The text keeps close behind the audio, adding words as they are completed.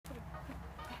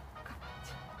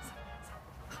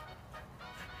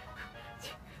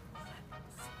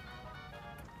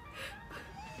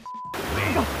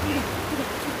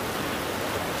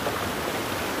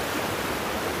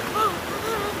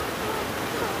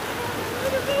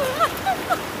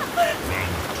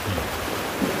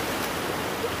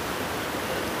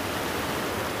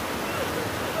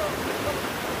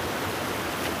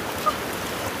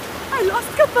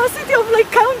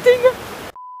like counting.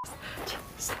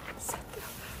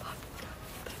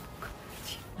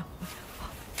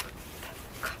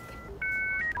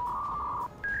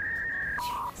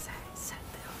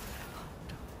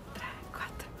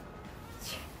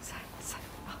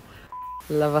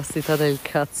 La vastità del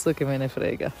cazzo che me ne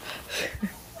frega.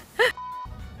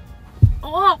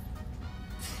 Oh.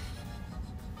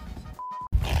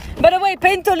 By the way,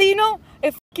 Pentolino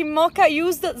e fucking Mocha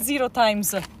used 0 times.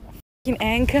 Fucking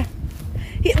Hank.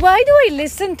 Why do I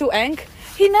listen to Hank?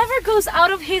 He never goes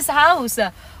out of his house.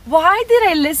 Why did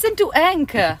I listen to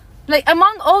Hank? Like,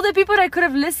 among all the people I could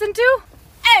have listened to,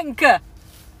 Hank!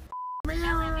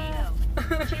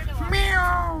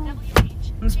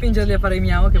 Non spingerli a fare i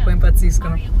miau che poi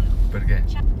impazziscono. Perché?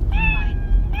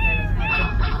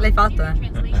 L'hai fatto,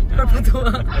 Colpa tua.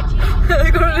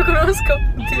 Lo conosco.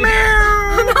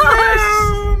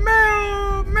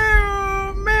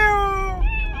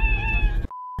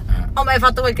 Oh, ma hai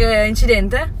fatto qualche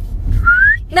incidente?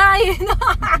 Dai, no!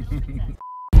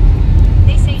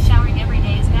 They say showering every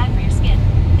day is bad for your skin.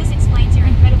 This explains your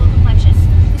incredible complexion.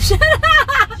 Shut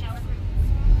up!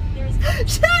 There is no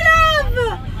Shut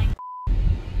up!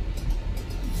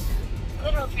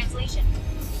 literal translation.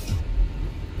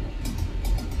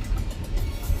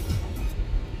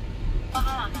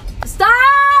 Bahama. Stop!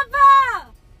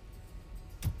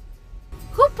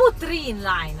 Who put 3 in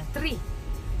line? 3.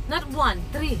 Not 1,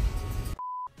 3.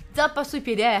 Zappa sui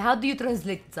piedi, how do you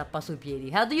translate zappa sui piedi?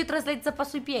 How do you translate zappa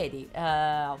sui piedi?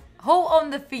 Hoe on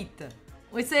the feet.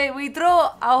 We say we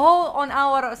throw a hole on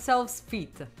ourselves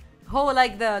feet. Hoe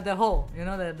like the hole, you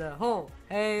know, the hole.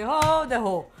 Hey ho, the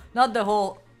hole. Not the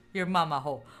hole, your mama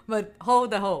hole, but hoe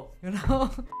the hole, you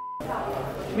know?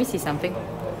 Let me see something.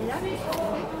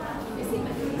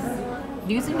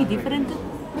 Do you see me different?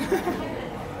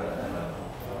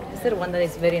 Is there one that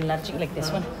is very enlarging like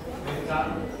this one?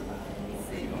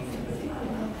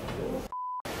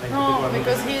 No,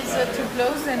 because he's too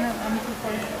close and I'm too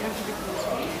far. You have to be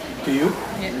close. To you?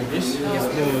 Yeah. Like this? Smooth.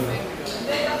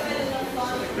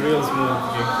 Real smooth.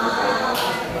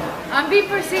 I'm being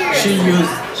for serious.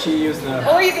 She used the...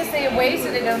 Or you can stay away so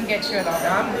they don't get you at all.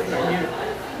 I'm right here.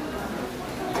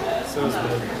 So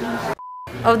smooth.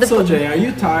 Oh, the So Jay, are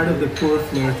you tired of the poor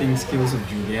flirting skills of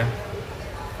Julia?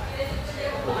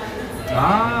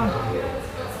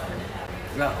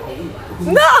 No.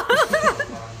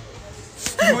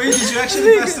 Wait, did you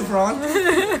actually press the front?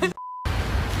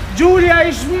 Julia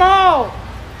is small!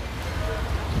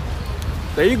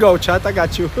 There you go, chat, I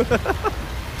got you.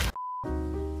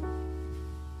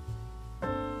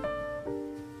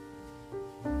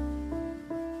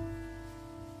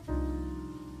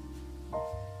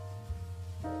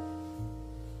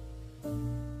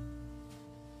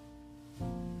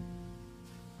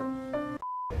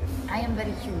 I am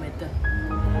very humid.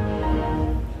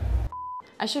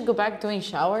 I should go back doing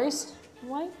showers.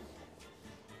 Why?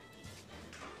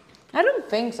 I don't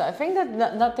think so. I think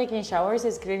that not taking showers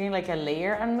is creating like a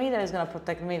layer on me that is gonna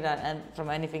protect me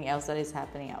from anything else that is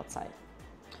happening outside.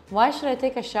 Why should I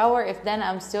take a shower if then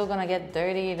I'm still gonna get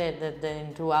dirty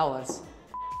in 2 hours?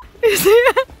 You see?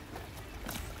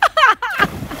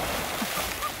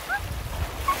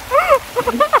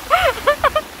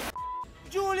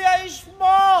 Julia is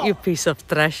small! You piece of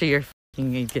trash, you're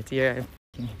fucking idiot. I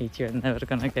fucking hate you. I'm never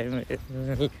gonna get me.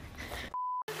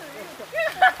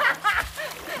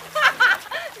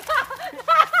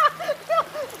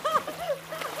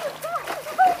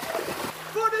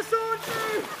 For the soldier!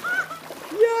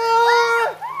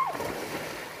 Yeah!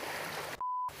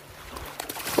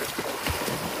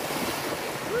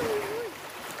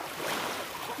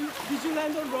 Did you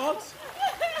land on rocks?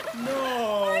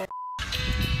 No!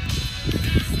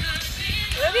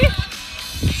 Ready?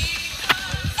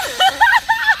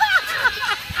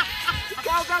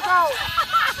 Go, go, go!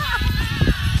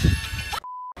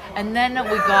 And then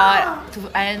we got to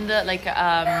end like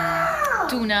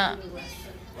tuna.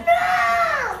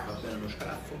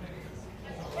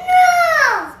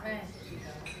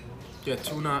 Yeah,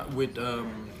 tuna with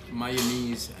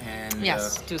mayonnaise and...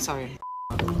 Yes, sorry.